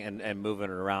 everything, and moving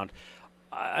it around.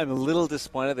 I'm a little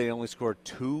disappointed they only scored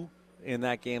 2 in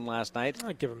that game last night.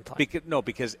 I'd give him time.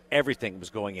 Because everything was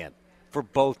going in for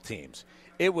both teams.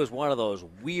 It was one of those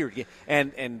weird games.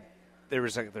 And there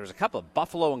was a couple of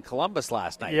Buffalo and Columbus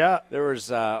last night. Yeah. There was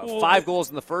 5 goals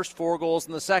in the first, 4 goals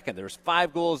in the second. There was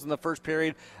 5 goals in the first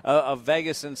period of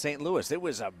Vegas and St. Louis. It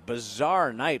was a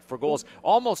bizarre night for goals.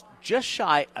 Almost just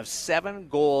shy of 7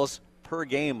 goals per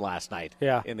game last night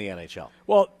in the NHL.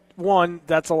 Well, one,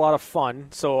 that's a lot of fun.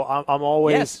 So I'm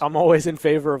always in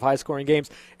favor of high-scoring games.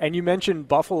 And you mentioned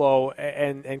Buffalo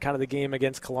and kind of the game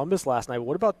against Columbus last night.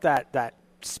 What about that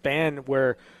span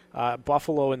where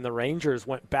Buffalo and the Rangers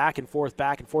went back and forth?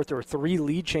 There were 3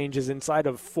 lead changes inside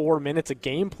of 4 minutes of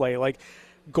gameplay. Like,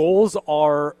 goals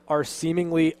are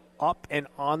seemingly up and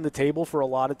on the table for a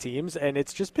lot of teams, and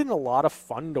it's just been a lot of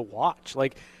fun to watch.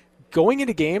 Like, going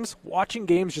into games, watching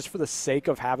games just for the sake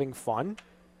of having fun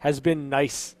has been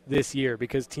nice this year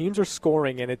because teams are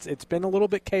scoring, and it's been a little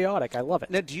bit chaotic. I love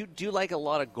it. Now, do you like a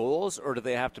lot of goals, or do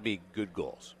they have to be good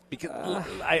goals? Because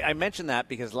I mentioned that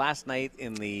because last night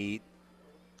in the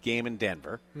game in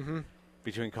Denver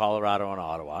between Colorado and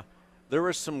Ottawa, there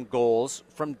were some goals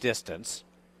from distance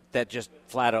that just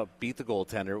flat out beat the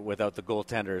goaltender without the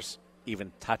goaltenders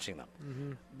even touching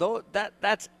them. Though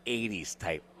that's 80s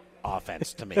type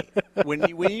offense to me. when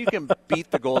you can beat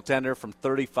the goaltender from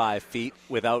 35 feet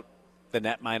without the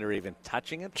netminder even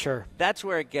touching it, sure, that's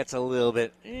where it gets a little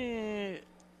bit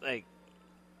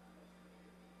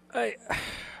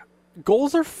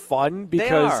goals are fun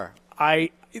because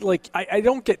I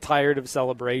don't get tired of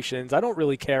celebrations. I don't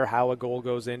really care how a goal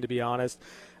goes in, to be honest.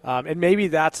 And maybe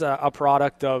that's a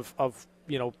product of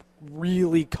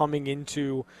really coming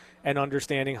into and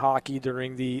understanding hockey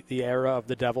during the era of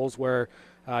the Devils, where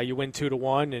you win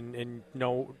 2-1 and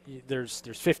there's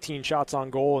 15 shots on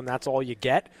goal and that's all you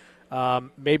get.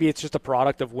 Maybe it's just a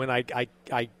product of when I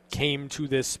came to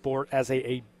this sport as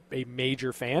a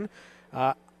major fan.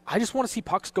 I just want to see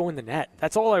pucks go in the net.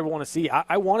 That's all I want to see.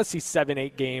 I want to see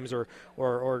 7-8 games or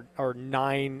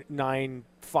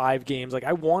 9-5 games. Like,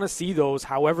 I want to see those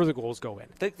however the goals go in.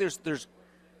 I think there's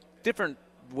different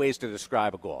ways to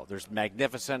describe a goal. There's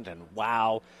magnificent and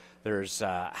wow. There's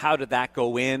how did that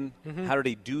go in? How did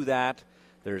he do that?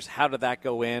 There's how did that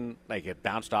go in? Like, it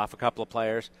bounced off a couple of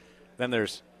players. Then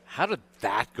there's how did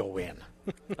that go in?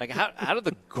 Like, how did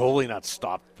the goalie not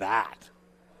stop that?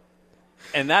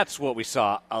 And that's what we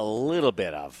saw a little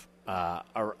bit of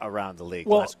around the league,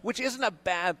 which isn't a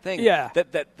bad thing. Yeah.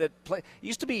 That play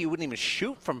used to be you wouldn't even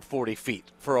shoot from 40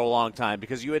 feet for a long time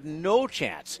because you had no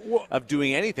chance of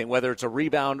doing anything, whether it's a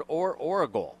rebound or a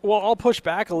goal. Well, I'll push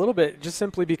back a little bit just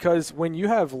simply because when you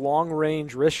have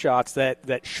long-range wrist shots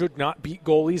that should not beat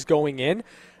goalies going in,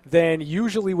 then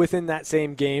usually within that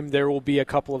same game there will be a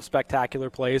couple of spectacular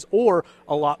plays or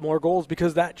a lot more goals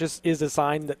because that just is a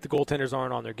sign that the goaltenders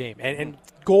aren't on their game. And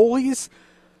goalies –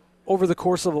 over the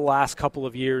course of the last couple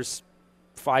of years,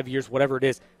 5 years, whatever it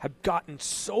is, have gotten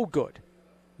so good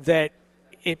that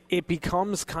it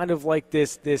becomes kind of like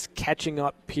this catching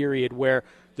up period where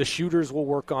the shooters will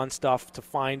work on stuff to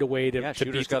find a way to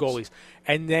beat the goalies.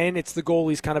 And then it's the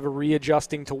goalies kind of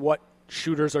readjusting to what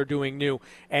shooters are doing new.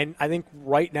 And I think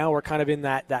right now we're kind of in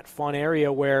that fun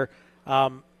area where I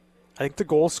think the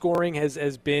goal scoring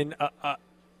has been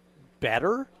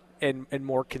better and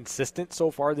more consistent so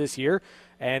far this year.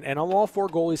 And I'm all for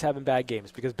goalies having bad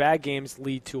games because bad games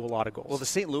lead to a lot of goals. Well, the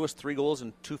St. Louis 3 goals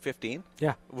in 2:15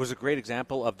 was a great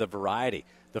example of the variety.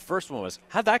 The first one was,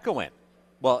 how'd that go in?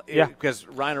 Well, because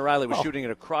Ryan O'Reilly was shooting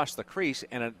it across the crease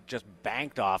and it just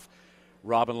banked off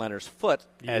Robin Lehner's foot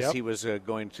as he was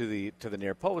going to the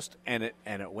near post, and it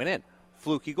went in.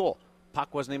 Fluky goal.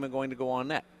 Puck wasn't even going to go on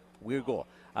net. Weird goal.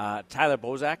 Tyler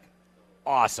Bozak,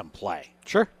 awesome play.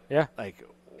 Sure, yeah. Like,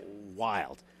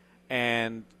 wild.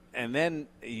 And then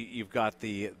you've got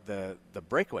the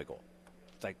breakaway goal.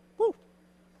 It's like, woo.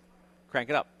 Crank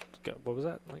it up. What was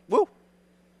that? Like, woo.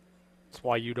 That's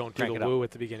why you don't do the woo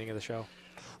at the beginning of the show.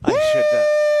 I should.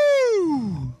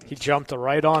 He jumped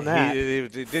right on that. He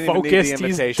didn't Focused, even need the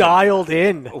invitation. He's dialed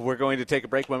in. We're going to take a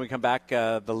break. When we come back,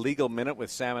 the Legal Minute with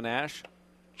Sam and Ash.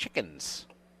 Chickens.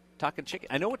 Talking chicken.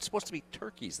 I know it's supposed to be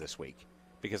turkeys this week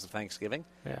because of Thanksgiving.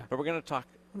 Yeah. But we're going to talk.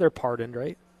 They're pardoned,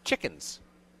 right? Chickens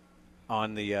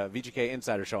on the VGK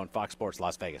Insider Show on Fox Sports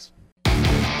Las Vegas.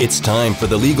 It's time for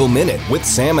the Legal Minute with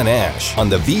Sam and Ash on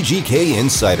the VGK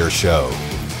Insider Show.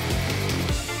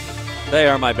 They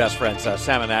are my best friends,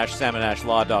 Sam and Ash,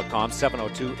 samandashlaw.com,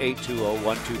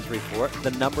 702-820-1234.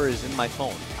 The number is in my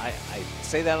phone. I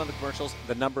say that on the commercials.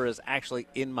 The number is actually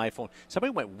in my phone.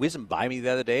 Somebody went whizzing by me the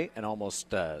other day and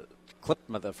almost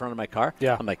clipped the front of my car.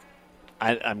 Yeah. I'm like,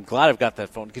 I'm glad I've got that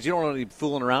phone because you don't want to be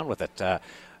fooling around with it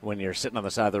when you're sitting on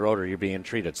the side of the road or you're being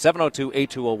treated.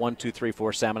 702-820-1234,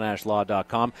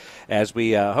 samandashlaw.com. As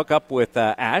we hook up with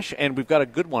Ash, and we've got a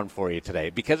good one for you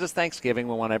today. Because it's Thanksgiving,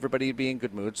 we want everybody to be in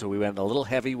good mood, so we went a little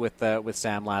heavy with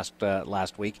Sam last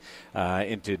week,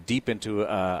 deep into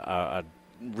a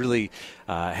really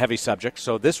heavy subject.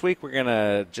 So this week we're going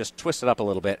to just twist it up a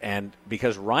little bit, and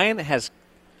because Ryan has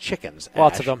chickens.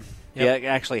 Lots of them. Yep. He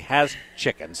actually has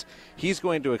chickens. He's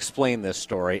going to explain this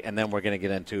story, and then we're going to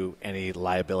get into any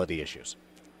liability issues.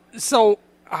 So,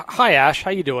 hi Ash,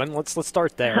 how you doing? Let's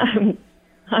start there.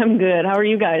 I'm good. How are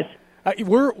you guys?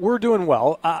 We're doing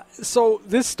well. So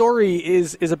this story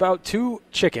is about two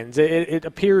chickens. It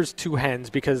appears two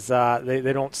hens because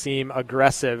they don't seem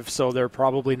aggressive, so they're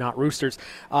probably not roosters,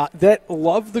 that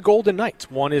love the Golden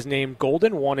Knights. One is named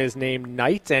Golden, one is named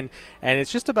Knight, and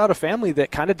it's just about a family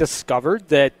that kind of discovered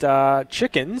that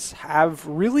chickens have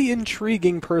really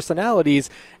intriguing personalities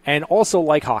and also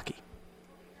like hockey.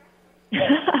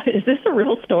 Is this a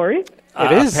real story?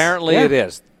 It is. Apparently it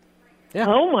is. Yeah.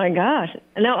 Oh, my gosh.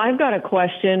 Now, I've got a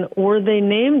question. Were they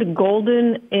named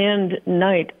Golden and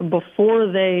Knight before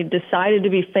they decided to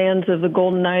be fans of the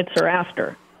Golden Knights or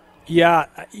after? Yeah,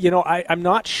 I'm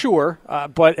not sure,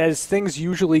 but as things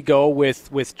usually go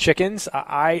with chickens,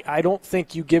 I don't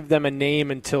think you give them a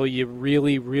name until you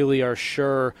really, really are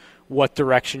sure what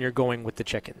direction you're going with the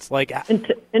chickens. Like,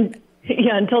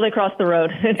 until they cross the road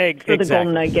for the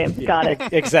Golden Knight game. Got it.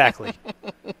 Exactly.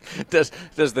 Does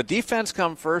the defense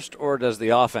come first or does the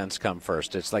offense come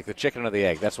first? It's like the chicken or the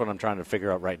egg. That's what I'm trying to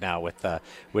figure out right now with the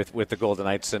Golden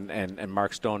Knights and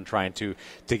Mark Stone trying to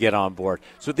get on board.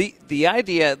 So the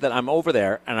idea that I'm over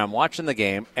there and I'm watching the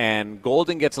game and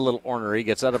Golden gets a little ornery,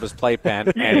 gets out of his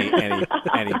playpen and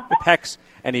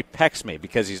he pecks me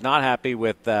because he's not happy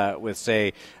with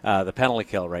the penalty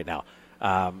kill right now.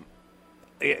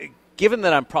 Given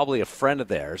that I'm probably a friend of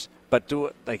theirs, but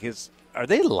are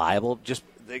they liable? Just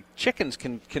chickens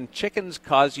can chickens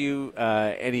cause you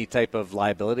any type of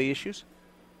liability issues?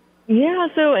 Yeah,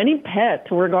 so any pet,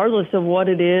 regardless of what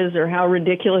it is or how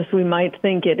ridiculous we might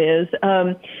think it is,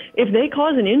 if they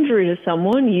cause an injury to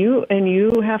someone, you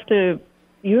have to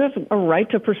you have a right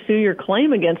to pursue your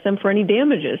claim against them for any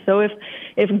damages. So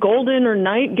if Golden or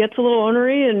Knight gets a little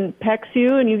ornery and pecks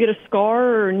you and you get a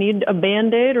scar or need a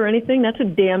Band-Aid or anything, that's a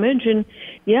damage. And,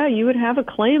 yeah, you would have a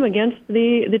claim against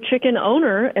the chicken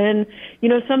owner. And,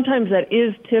 sometimes that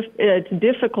is it's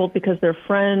difficult because they're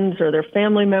friends or they're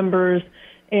family members.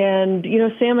 And,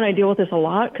 Sam and I deal with this a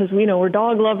lot because we're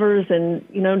dog lovers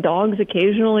and, dogs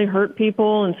occasionally hurt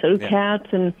people and so do cats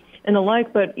and the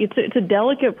like. But it's a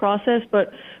delicate process,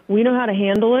 but we know how to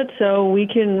handle it. So we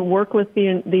can work with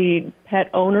the pet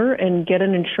owner and get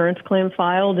an insurance claim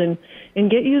filed and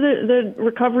get you the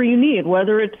recovery you need,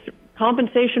 whether it's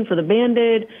compensation for the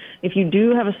Band-Aid. If you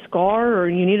do have a scar or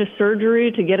you need a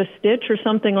surgery to get a stitch or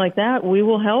something like that, we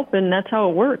will help, and that's how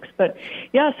it works. But,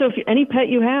 yeah, so if any pet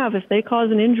you have, if they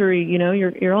cause an injury,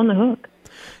 you're on the hook.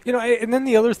 And then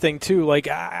the other thing, too, like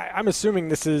I'm assuming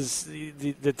this is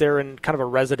that they're in kind of a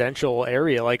residential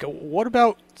area. Like, what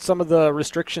about some of the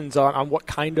restrictions on what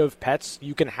kind of pets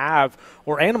you can have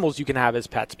or animals you can have as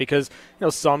pets? Because,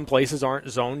 some places aren't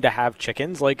zoned to have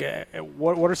chickens. Like,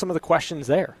 what are some of the questions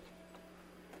there?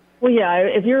 Well, yeah,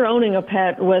 if you're owning a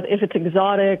pet, if it's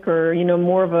exotic or,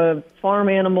 more of a farm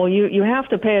animal, you have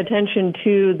to pay attention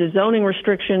to the zoning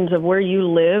restrictions of where you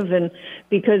live. And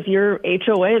because your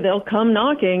HOA, they'll come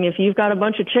knocking if you've got a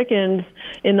bunch of chickens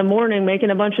in the morning making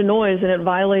a bunch of noise and it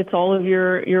violates all of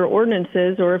your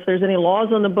ordinances, or if there's any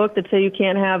laws on the book that say you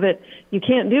can't have it, you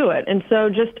can't do it. And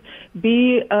so just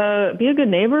be a good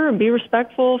neighbor and be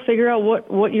respectful, figure out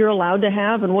what you're allowed to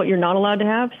have and what you're not allowed to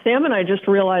have. Sam and I just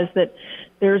realized that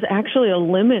there's actually a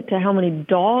limit to how many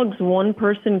dogs one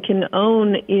person can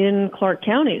own in Clark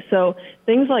County. So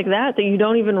things like that you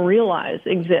don't even realize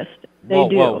exist. They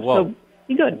do. Whoa. So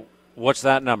be good. What's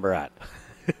that number at?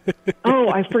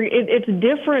 I forget. It's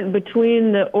different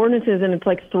between the ordinances, and it's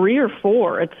like 3 or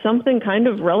 4. It's something kind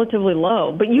of relatively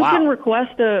low. But you can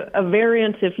request a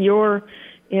variance if you're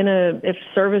if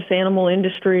service animal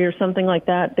industry or something like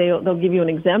that. They'll give you an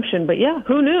exemption. But, yeah,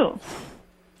 who knew?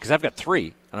 Because I've got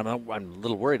 3. And I'm a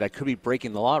little worried I could be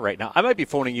breaking the law right now. I might be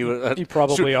phoning you. You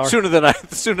probably are sooner than I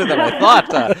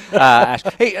thought. Ash.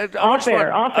 Hey, off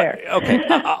air. Okay.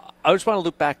 I just want to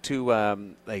loop back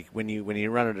to like when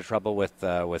you run into trouble with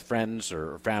friends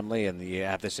or family and you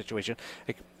have this situation.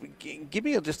 Like, give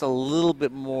me just a little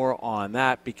bit more on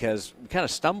that, because we kind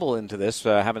of stumble into this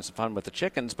having some fun with the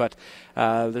chickens, but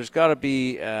there's got to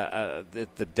be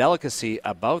the delicacy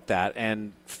about that,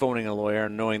 and phoning a lawyer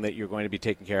and knowing that you're going to be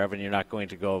taken care of and you're not going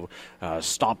to go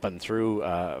stomping through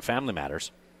family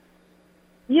matters.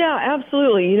 Yeah,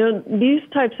 absolutely. These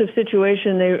types of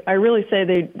situations, I really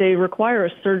say they require a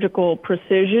surgical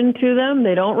precision to them.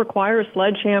 They don't require a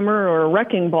sledgehammer or a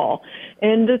wrecking ball.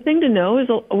 And the thing to know is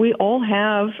we all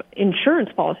have insurance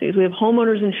policies. We have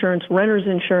homeowners insurance, renters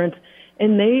insurance,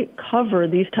 and they cover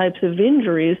these types of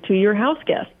injuries to your house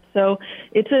guests. So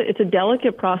it's a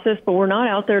delicate process, but we're not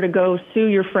out there to go sue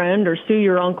your friend or sue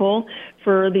your uncle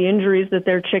for the injuries that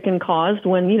their chicken caused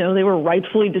when, they were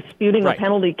rightfully disputing a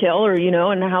penalty kill or,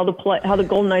 and how the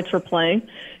Golden Knights were playing.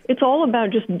 It's all about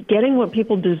just getting what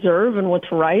people deserve and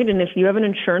what's right. And if you have an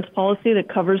insurance policy that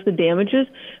covers the damages,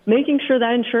 making sure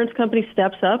that insurance company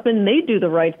steps up and they do the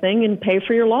right thing and pay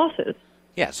for your losses.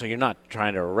 Yeah, so you're not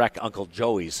trying to wreck Uncle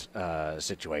Joey's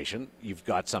situation. You've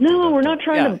got something. No, we're not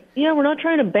trying to. Yeah, we're not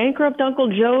trying to bankrupt Uncle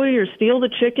Joey or steal the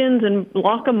chickens and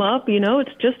lock them up.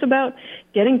 It's just about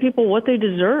getting people what they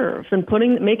deserve and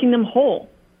making them whole.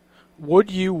 Would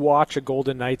you watch a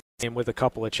Golden Knights game with a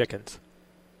couple of chickens?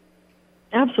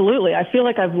 Absolutely. I feel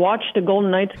like I've watched a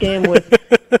Golden Knights game with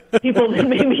people that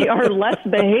maybe are less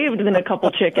behaved than a couple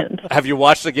chickens. Have you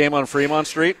watched the game on Fremont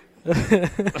Street? that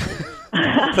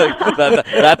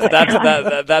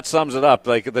sums it up.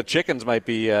 Like, the chickens might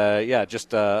be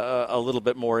just a little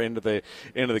bit more into the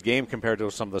game compared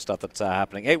to some of the stuff that's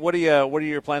happening. Hey, what are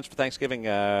your plans for Thanksgiving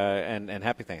and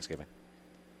happy Thanksgiving?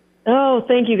 Oh,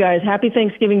 thank you guys. Happy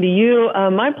Thanksgiving to you.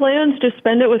 My plans, just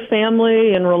spend it with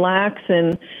family and relax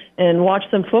and watch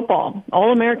some football.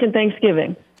 All-American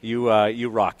Thanksgiving. You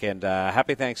rock, and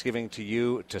happy Thanksgiving to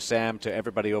you, to Sam, to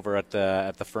everybody over at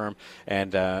the firm,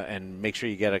 and make sure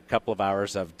you get a couple of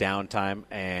hours of downtime.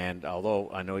 And although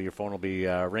I know your phone will be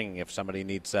ringing if somebody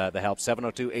needs the help,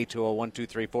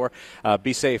 702-820-1234.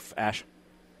 Be safe, Ash.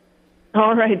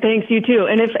 All right, thanks. You too.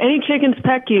 And if any chickens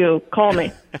peck you, call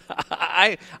me.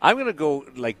 I'm gonna go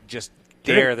just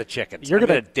dare the chickens. You're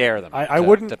going to dare them. I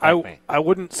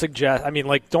wouldn't suggest. I mean,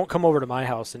 don't come over to my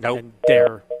house and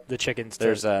dare the chickens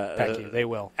to peck you. They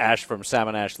will. Ash from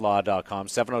salmonashlaw.com,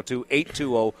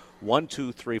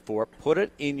 702-820-1234. Put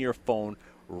it in your phone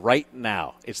right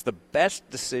now. It's the best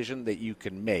decision that you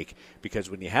can make, because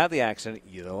when you have the accident,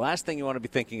 the last thing you want to be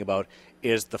thinking about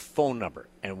is the phone number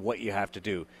and what you have to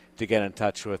do to get in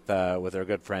touch with our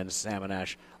good friends,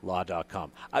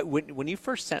 SamandAshLaw.com. When you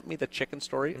first sent me the chicken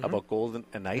story about Golden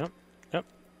and Knight, Yep.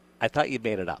 I thought you'd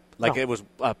made it up. Like it was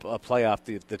a play off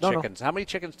the chickens. No. How many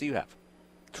chickens do you have?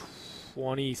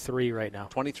 23 right now.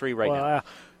 23 now.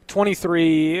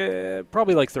 23,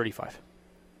 probably like 35.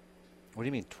 What do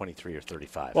you mean 23 or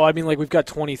 35? Well, I mean, like, we've got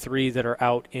 23 that are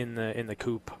out in the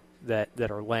coop that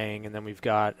are laying, and then we've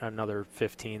got another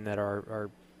 15 that are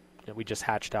we just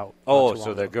hatched out. Oh,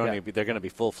 so they're going to be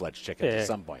full-fledged chickens at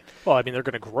some point. Well, I mean, they're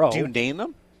going to grow. Do you name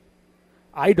them?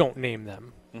 I don't name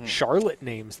them. Mm-hmm. Charlotte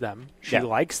names them. She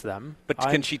likes them. But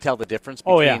can she tell the difference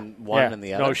between one and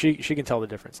the other? No, she can tell the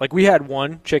difference. Like, we had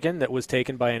one chicken that was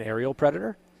taken by an aerial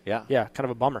predator. Yeah. Yeah, kind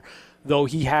of a bummer. Though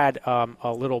he had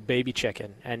a little baby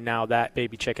chicken, and now that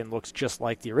baby chicken looks just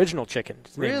like the original chicken.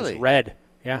 His name was Red.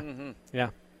 Yeah. Mm-hmm.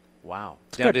 Yeah. Wow.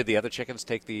 Now, did the other chickens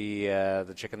take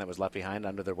the chicken that was left behind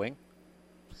under their wing?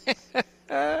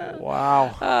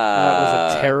 Wow. That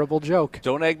was a terrible joke.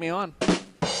 Don't egg me on.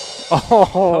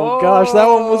 Oh, gosh, that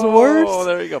one was worse. Oh,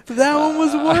 there you go. That one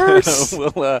was worse.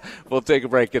 We'll take a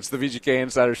break. It's the VGK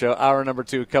Insider Show, hour number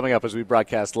 2, coming up as we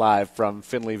broadcast live from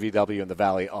Findlay VW in the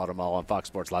Valley Auto Mall on Fox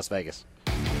Sports Las Vegas.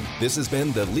 This has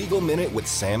been the Legal Minute with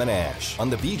Sam and Ash on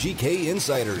the VGK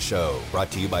Insider Show, brought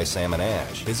to you by Sam and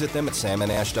Ash. Visit them at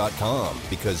samanash.com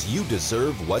because you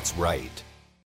deserve what's right.